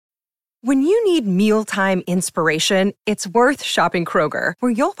When you need mealtime inspiration, it's worth shopping Kroger,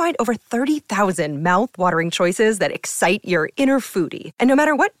 where you'll find over 30,000 mouth-watering choices that excite your inner foodie. And no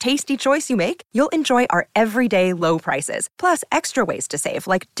matter what tasty choice you make, you'll enjoy our everyday low prices, plus extra ways to save,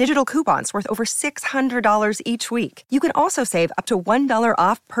 like digital coupons worth over $600 each week. You can also save up to $1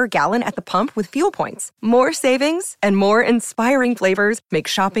 off per gallon at the pump with fuel points. More savings and more inspiring flavors make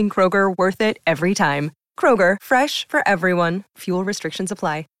shopping Kroger worth it every time. Kroger, fresh for everyone. Fuel restrictions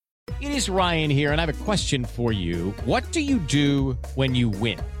apply. It is Ryan here, and I have a question for you. What do you do when you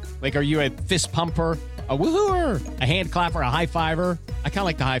win? Like, are you a fist pumper, a woohooer, a hand clapper, a high fiver? I kind of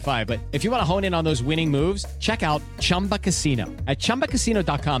like the high five, but if you want to hone in on those winning moves, check out Chumba Casino. At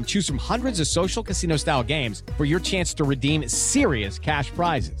ChumbaCasino.com, choose from hundreds of social casino-style games for your chance to redeem serious cash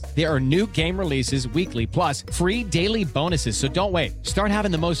prizes. There are new game releases weekly, plus free daily bonuses, so don't wait. Start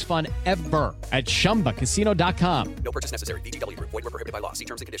having the most fun ever at ChumbaCasino.com. No purchase necessary. VGW Group. Void where prohibited by law. See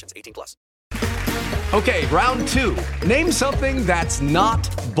terms and conditions. 18+. Okay, round two. Name something that's not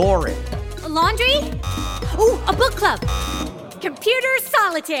boring. A laundry? Ooh, a book club. Computer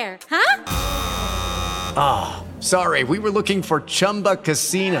solitaire, huh? Ah, sorry, we were looking for Chumba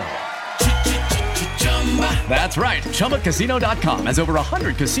Casino. That's right, ChumbaCasino.com has over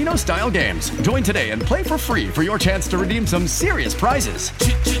 100 casino-style games. Join today and play for free for your chance to redeem some serious prizes.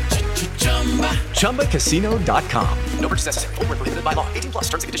 ChumbaCasino.com. No purchase necessary. Void where prohibited by law. 18+.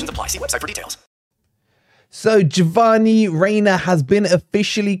 Terms and conditions apply. See website for details. So Giovanni Reyna has been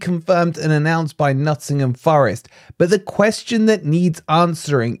officially confirmed and announced by Nottingham Forest. But the question that needs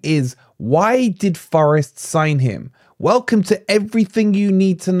answering is, why did Forest sign him? Welcome to everything you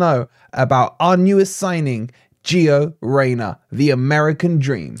need to know about our newest signing, Gio Reyna, the American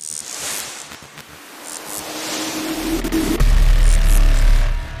Dream.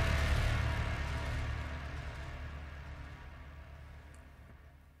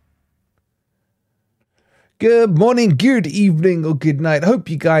 Good morning, good evening, or good night. Hope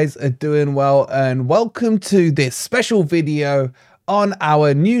you guys are doing well, and welcome to this special video on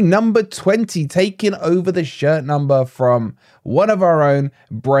our new number 20, taking over the shirt number from one of our own,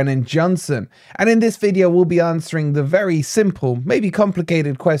 Brennan Johnson. And in this video, we'll be answering the very simple, maybe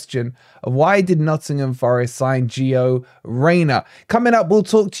complicated question of why did Nottingham Forest sign Gio Reyna? Coming up, we'll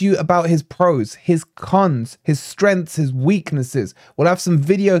talk to you about his pros, his cons, his strengths, his weaknesses. We'll have some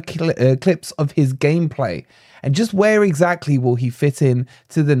video clips of his gameplay. And just where exactly will he fit in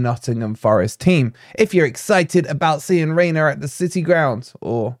to the Nottingham Forest team? If you're excited about seeing Reyna at the City Ground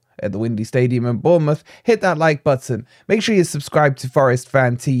or at the Windy Stadium in Bournemouth, hit that like button. Make sure you subscribe to Forest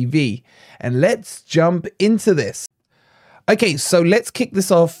Fan TV. And let's jump into this. Okay, so let's kick this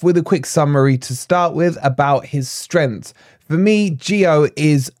off with a quick summary to start with about his strengths. For me, Gio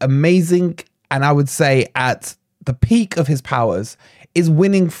is amazing, and I would say at the peak of his powers is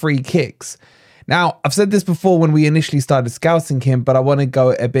winning free kicks. Now, I've said this before when we initially started scouting him, but I want to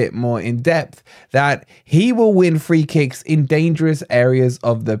go a bit more in depth, that he will win free kicks in dangerous areas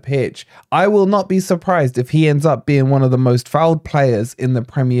of the pitch. I will not be surprised if he ends up being one of the most fouled players in the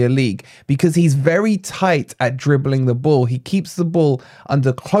Premier League, because he's very tight at dribbling the ball. He keeps the ball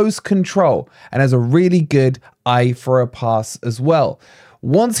under close control and has a really good eye for a pass as well.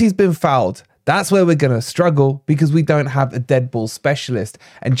 Once he's been fouled, that's where we're going to struggle, because we don't have a dead ball specialist.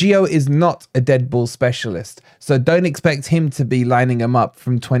 And Gio is not a dead ball specialist. So don't expect him to be lining him up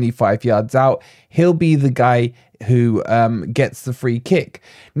from 25 yards out. He'll be the guy who gets the free kick.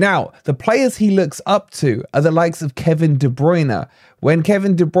 Now, the players he looks up to are the likes of Kevin De Bruyne. When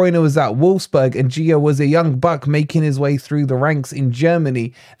Kevin De Bruyne was at Wolfsburg and Gio was a young buck making his way through the ranks in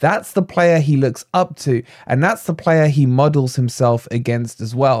Germany, that's the player he looks up to. And that's the player he models himself against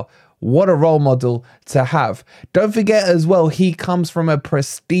as well. What a role model to have. Don't forget as well, he comes from a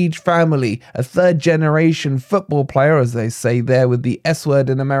prestige family, a third generation football player, as they say there with the S word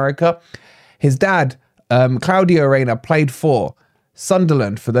in America. His dad, Claudio Reyna, played for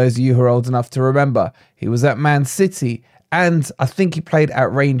Sunderland, for those of you who are old enough to remember. He was at Man City, and I think he played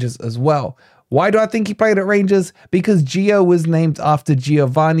at Rangers as well. Why do I think he played at Rangers? Because Gio was named after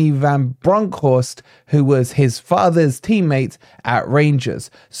Giovanni van Bronckhorst, who was his father's teammate at Rangers.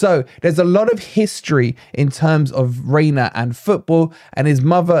 So there's a lot of history in terms of Reyna and football, and his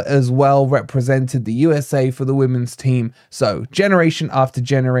mother as well represented the USA for the women's team. So generation after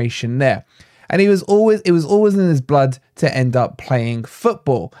generation there. And it was always in his blood to end up playing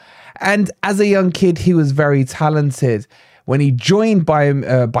football. And as a young kid, he was very talented. When he joined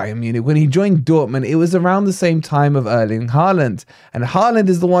Bayern Munich, when he joined Dortmund, it was around the same time of Erling Haaland. And Haaland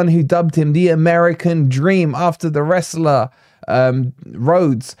is the one who dubbed him the American Dream after the wrestler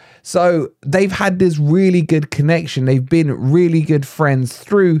Rhodes. So they've had this really good connection. They've been really good friends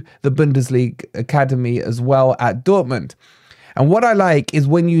through the Bundesliga academy as well at Dortmund. And what I like is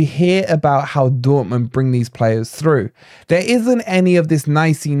when you hear about how Dortmund bring these players through, there isn't any of this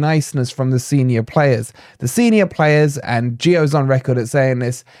nicey niceness from the senior players. The senior players, and Gio's on record at saying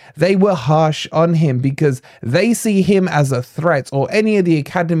this, they were harsh on him because they see him as a threat, or any of the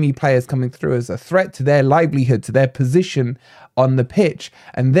academy players coming through as a threat to their livelihood, to their position on the pitch,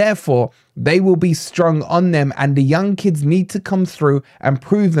 and therefore they will be strong on them, and the young kids need to come through and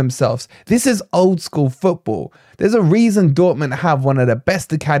prove themselves. This is old school football. There's a reason Dortmund have one of the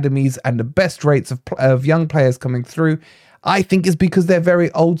best academies and the best rates of young players coming through. I think it's because they're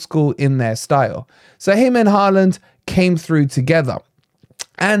very old school in their style. So him and Haaland came through together.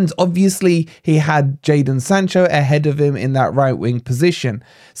 And obviously, he had Jadon Sancho ahead of him in that right wing position.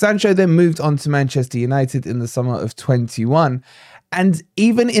 Sancho then moved on to Manchester United in the summer of 21. And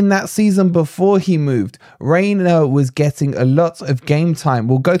even in that season before he moved, Reyna was getting a lot of game time.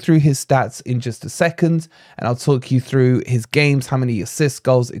 We'll go through his stats in just a second, and I'll talk you through his games, how many assists,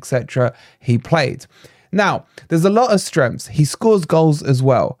 goals, etc. he played. Now, there's a lot of strengths. He scores goals as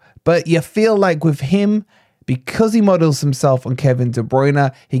well. But you feel like with him, because he models himself on Kevin De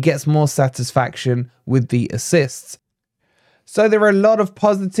Bruyne, he gets more satisfaction with the assists. So there are a lot of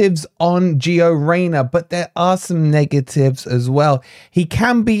positives on Gio Reyna, but there are some negatives as well. He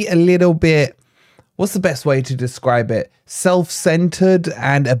can be a little bit, what's the best way to describe it? Self-centered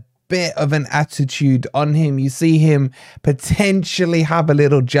and a bit of an attitude on him. You see him potentially have a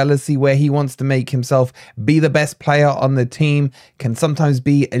little jealousy where he wants to make himself be the best player on the team, can sometimes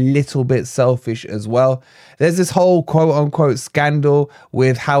be a little bit selfish as well. There's this whole quote unquote scandal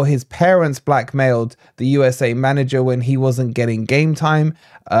with how his parents blackmailed the USA manager when he wasn't getting game time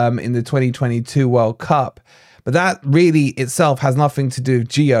in the 2022 World Cup. But that really itself has nothing to do with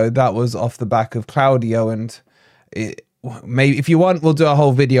Gio. That was off the back of Claudio, and maybe if you want, we'll do a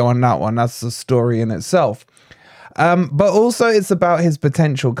whole video on that one. That's a story in itself. But also it's about his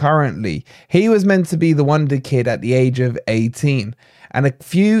potential currently. He was meant to be the wonder kid at the age of 18, and a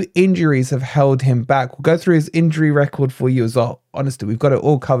few injuries have held him back. We'll go through his injury record for you as well. Honestly, we've got it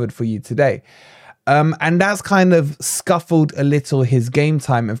all covered for you today. And that's kind of scuffled a little his game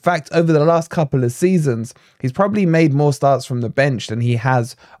time. In fact, over the last couple of seasons, he's probably made more starts from the bench than he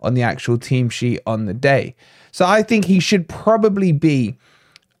has on the actual team sheet on the day. So I think he should probably be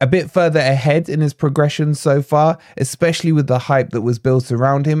a bit further ahead in his progression so far, especially with the hype that was built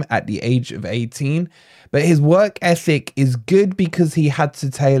around him at the age of 18. But his work ethic is good because he had to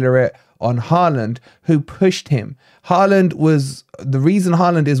tailor it on Haaland, who pushed him. The reason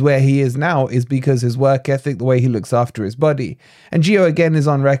Haaland is where he is now is because his work ethic, the way he looks after his body. And Gio again is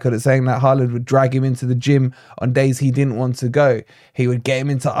on record at saying that Haaland would drag him into the gym on days he didn't want to go. He would get him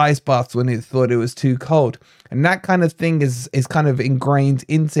into ice baths when he thought it was too cold. And that kind of thing is kind of ingrained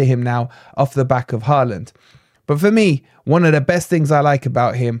into him now off the back of Haaland. But for me, one of the best things I like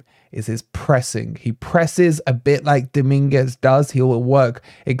about him is his pressing. He presses a bit like Dominguez does. He will work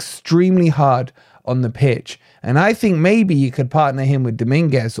extremely hard on the pitch. And I think maybe you could partner him with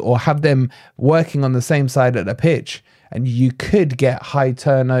Dominguez or have them working on the same side of the pitch, and you could get high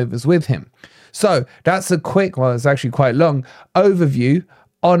turnovers with him. So that's a quick, well, it's actually quite long, overview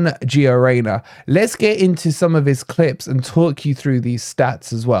on Gio Reyna. Let's get into some of his clips and talk you through these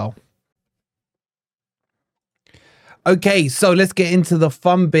stats as well. Okay, so let's get into the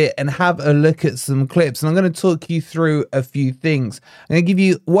fun bit and have a look at some clips. And I'm going to talk you through a few things. I'm going to give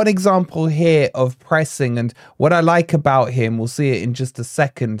you one example here of pressing and what I like about him. We'll see it in just a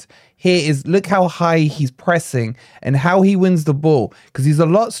second. Here is, look how high he's pressing and how he wins the ball, because he's a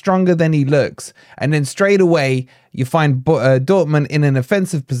lot stronger than he looks. And then straight away, you find Dortmund in an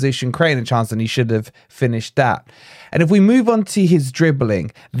offensive position, creating a chance, and he should have finished that. And if we move on to his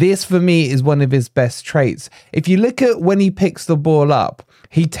dribbling, this for me is one of his best traits. If you look at when he picks the ball up,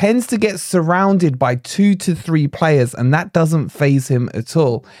 he tends to get surrounded by 2 to 3 players, and that doesn't faze him at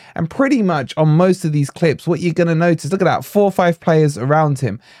all. And pretty much on most of these clips, what you're going to notice, look at that, 4 or 5 players around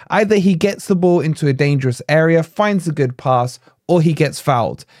him. Either he gets the ball into a dangerous area, finds a good pass, or he gets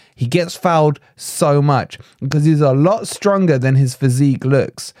fouled. He gets fouled so much because he's a lot stronger than his physique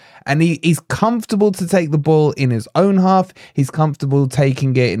looks. And he's comfortable to take the ball in his own half. He's comfortable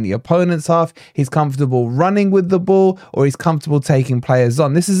taking it in the opponent's half. He's comfortable running with the ball, or he's comfortable taking players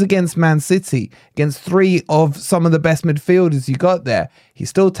on. This is against Man City, against 3 of some of the best midfielders you got there. He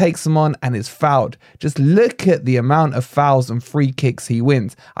still takes them on and is fouled. Just look at the amount of fouls and free kicks he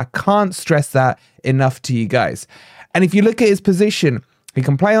wins. I can't stress that enough to you guys. And if you look at his position, He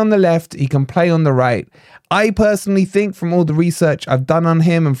can play on the left, he can play on the right. I personally think from all the research I've done on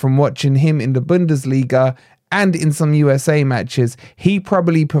him and from watching him in the Bundesliga and in some USA matches, he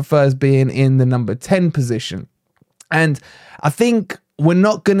probably prefers being in the number 10 position. And I think we're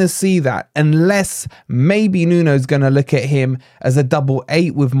not going to see that unless maybe Nuno's going to look at him as a double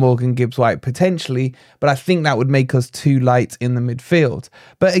 8 with Morgan Gibbs-White potentially, but I think that would make us too light in the midfield.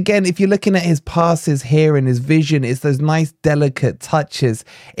 But again, if you're looking at his passes here and his vision, it's those nice delicate touches.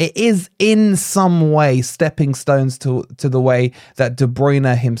 It is in some way stepping stones to the way that De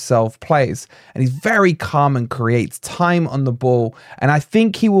Bruyne himself plays. And he's very calm and creates time on the ball. And I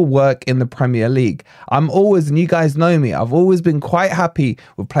think he will work in the Premier League. I'm always, and you guys know me, I've always been quite happy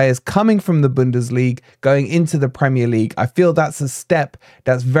with players coming from the Bundesliga going into the Premier League. I feel that's a step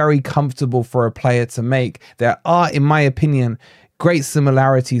that's very comfortable for a player to make. There are, in my opinion, great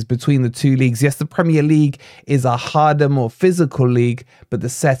similarities between the two leagues. Yes, the Premier League is a harder, more physical league, but the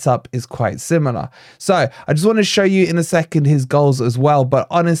setup is quite similar. So I just want to show you in a second his goals as well. But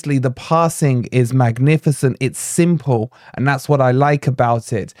honestly, the passing is magnificent. It's simple, and that's what I like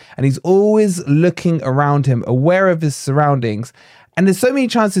about it. And he's always looking around him, aware of his surroundings. And there's so many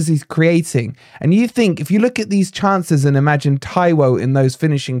chances he's creating. And you think, if you look at these chances and imagine Taiwo in those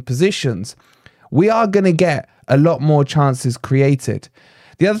finishing positions, we are going to get a lot more chances created.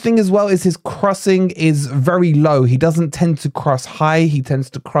 The other thing as well is his crossing is very low. He doesn't tend to cross high. He tends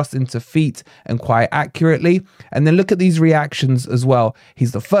to cross into feet and quite accurately. And then look at these reactions as well.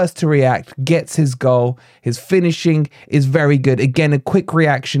 He's the first to react, gets his goal. His finishing is very good. Again, a quick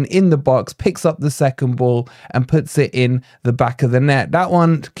reaction in the box, picks up the second ball and puts it in the back of the net. That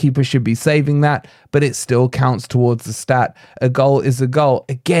one, keeper should be saving that, but it still counts towards the stat. A goal is a goal.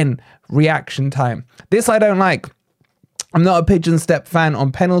 Again, reaction time. This I don't like. I'm not a pigeon step fan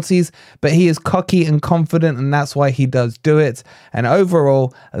on penalties, but he is cocky and confident, and that's why he does do it. And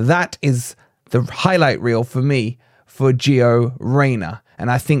overall, that is the highlight reel for me for Gio Reyna. And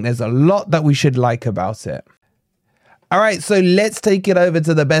I think there's a lot that we should like about it. All right, so let's take it over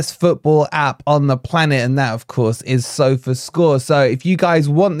to the best football app on the planet, and that, of course, is SofaScore. So if you guys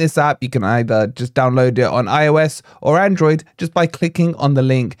want this app, you can either just download it on iOS or Android just by clicking on the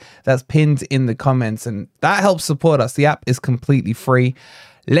link that's pinned in the comments, and that helps support us. The app is completely free.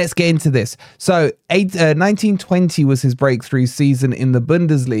 Let's get into this. So 1920 was his breakthrough season in the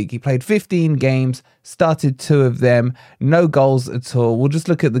Bundesliga. He played 15 games, started 2 of them, no goals at all. We'll just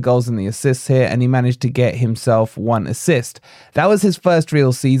look at the goals and the assists here, and he managed to get himself 1 assist. That was his first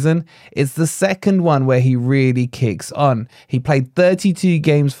real season. It's the second one where he really kicks on. He played 32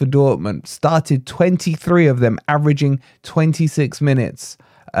 games for Dortmund, started 23 of them, averaging 62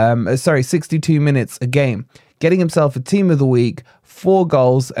 minutes a game, getting himself a team of the week, 4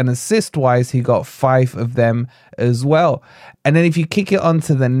 goals, and assist-wise, he got 5 of them as well. And then if you kick it on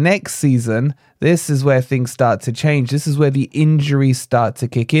to the next season, this is where things start to change. This is where the injuries start to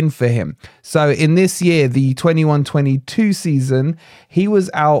kick in for him. So in this year, the 21-22 season, he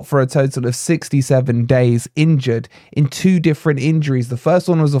was out for a total of 67 days injured in 2 different injuries. The first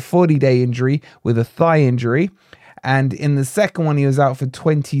one was a 40-day injury with a thigh injury. And in the second one, he was out for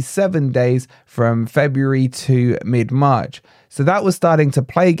 27 days from February to mid-March. So that was starting to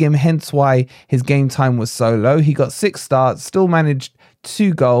plague him, hence why his game time was so low. He got 6 starts, still managed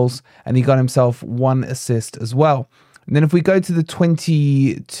 2 goals, and he got himself 1 assist as well. And then if we go to the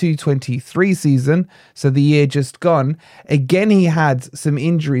 22-23 season, so the year just gone, again he had some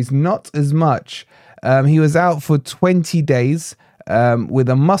injuries, not as much. He was out for 20 days. With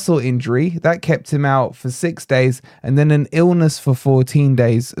a muscle injury that kept him out for 6 days, and then an illness for 14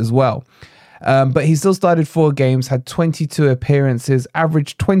 days as well. But he still started 4 games, had 22 appearances,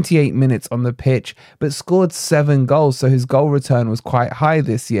 averaged 28 minutes on the pitch, but scored 7 goals. So his goal return was quite high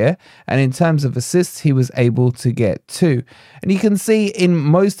this year. And in terms of assists, he was able to get 2. And you can see in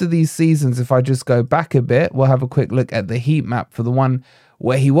most of these seasons, if I just go back a bit, we'll have a quick look at the heat map for the one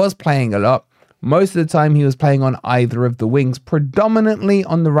where he was playing a lot. Most of the time he was playing on either of the wings, predominantly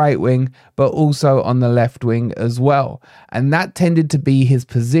on the right wing, but also on the left wing as well. And that tended to be his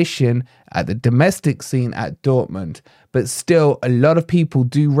position at the domestic scene at Dortmund. But still, a lot of people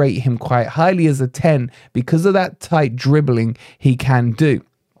do rate him quite highly as a 10 because of that tight dribbling he can do.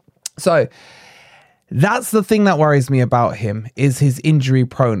 So that's the thing that worries me about him, is his injury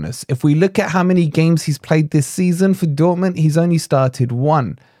proneness. If we look at how many games he's played this season for Dortmund, he's only started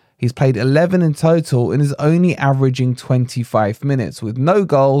 1. He's played 11 in total and is only averaging 25 minutes with no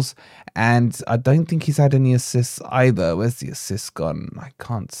goals. And I don't think he's had any assists either. Where's the assist gone? I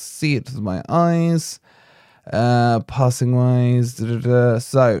can't see it with my eyes. Passing wise.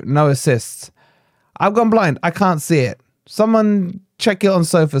 So no assists. I've gone blind. I can't see it. Someone check it on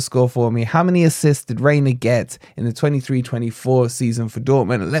SofaScore for me. How many assists did Reyna get in the 23-24 season for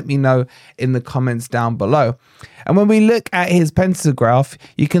Dortmund? Let me know in the comments down below. And when we look at his pentagraph,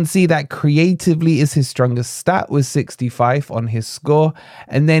 you can see that creatively is his strongest stat with 65 on his score.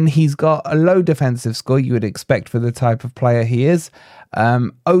 And then he's got a low defensive score you would expect for the type of player he is.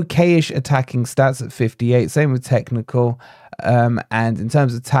 Okay-ish attacking stats at 58, same with technical. And in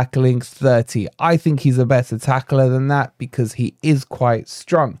terms of tackling, 30. I think he's a better tackler than that because he is quite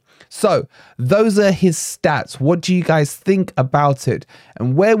strong. So those are his stats. What do you guys think about it?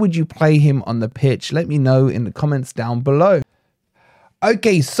 And where would you play him on the pitch? Let me know in the comments down below.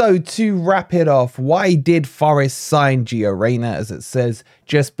 Okay, so to wrap it off, why did Forest sign Gio Reyna, as it says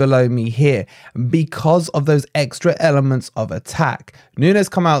just below me here? Because of those extra elements of attack. Nuno's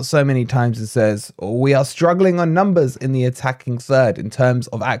come out so many times and says, we are struggling on numbers in the attacking third in terms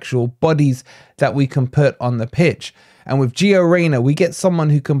of actual bodies that we can put on the pitch. And with Gio Reyna, we get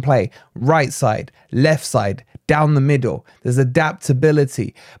someone who can play right side, left side, down the middle. There's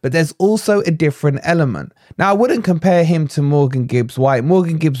adaptability, but there's also a different element. Now, I wouldn't compare him to Morgan Gibbs-White.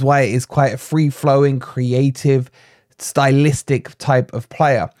 Morgan Gibbs-White is quite a free-flowing, creative, stylistic type of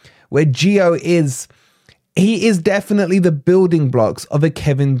player, where Gio is... he is definitely the building blocks of a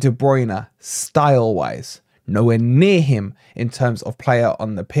Kevin De Bruyne, style-wise. Nowhere near him in terms of player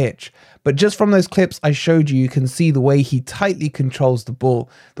on the pitch. But just from those clips I showed you, you can see the way he tightly controls the ball,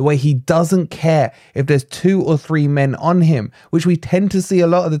 the way he doesn't care if there's 2 or 3 men on him, which we tend to see a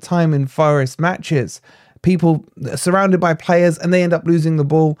lot of the time in Forest matches. People surrounded by players and they end up losing the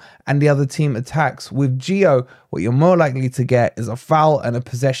ball and the other team attacks. With Gio, what you're more likely to get is a foul and a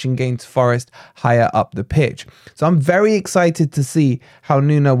possession gain to Forest higher up the pitch. So I'm very excited to see how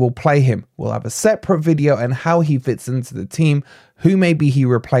Nuno will play him. We'll have a separate video on how he fits into the team, who maybe he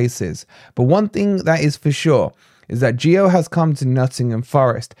replaces. But one thing that is for sure is that Gio has come to Nottingham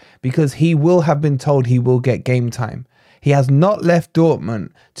Forest because he will have been told he will get game time. He has not left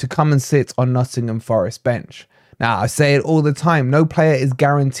Dortmund to come and sit on Nottingham Forest bench. Now, I say it all the time, no player is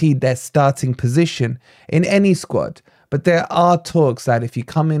guaranteed their starting position in any squad. But there are talks that if you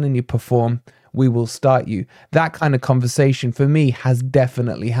come in and you perform, we will start you. That kind of conversation for me has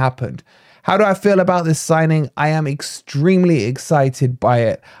definitely happened. How do I feel about this signing? I am extremely excited by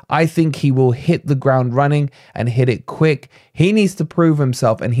it. I think he will hit the ground running and hit it quick. He needs to prove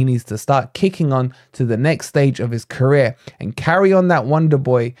himself and he needs to start kicking on to the next stage of his career and carry on that wonder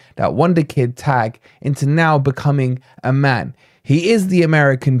boy, that wonder kid tag into now becoming a man. He is the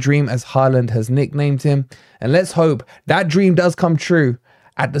American dream, as Haaland has nicknamed him. And let's hope that dream does come true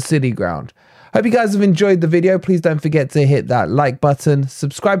at the City Ground. Hope you guys have enjoyed the video. Please don't forget to hit that like button.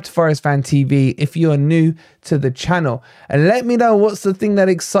 Subscribe to Forest Fan TV if you are new to the channel. And let me know what's the thing that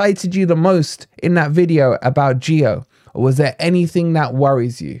excited you the most in that video about Gio. Or was there anything that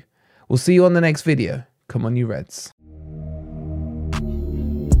worries you? We'll see you on the next video. Come on, you Reds.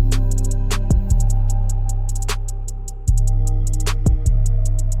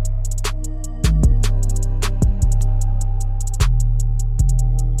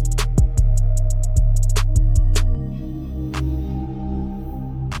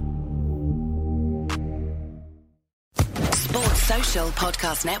 Social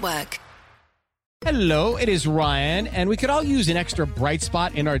Podcast Network. Hello, it is Ryan, and we could all use an extra bright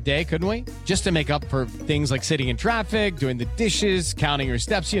spot in our day, couldn't we? Just to make up for things like sitting in traffic, doing the dishes, counting your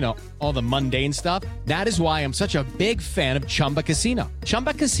steps, you know, all the mundane stuff. That is why I'm such a big fan of Chumba Casino.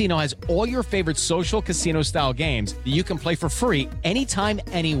 Chumba Casino has all your favorite social casino-style games that you can play for free anytime,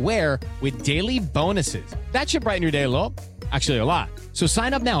 anywhere with daily bonuses. That should brighten your day a little. Actually, a lot. So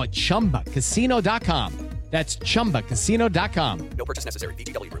sign up now at ChumbaCasino.com. That's ChumbaCasino.com. No purchase necessary.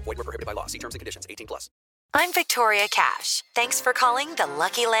 VGW Group. Void where prohibited by law. See terms and conditions. 18+. I'm Victoria Cash. Thanks for calling the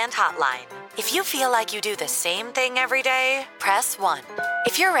Lucky Land Hotline. If you feel like you do the same thing every day, press 1.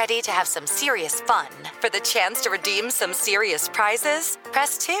 If you're ready to have some serious fun for the chance to redeem some serious prizes,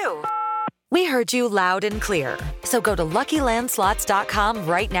 press 2. We heard you loud and clear. So go to LuckyLandSlots.com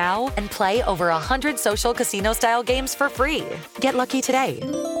right now and play over 100 social casino-style games for free. Get lucky today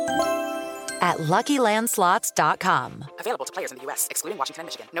at LuckyLandSlots.com. Available to players in the U.S., excluding Washington and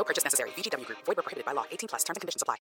Michigan. No purchase necessary. VGW Group. Void where prohibited by law. 18+. Terms and conditions apply.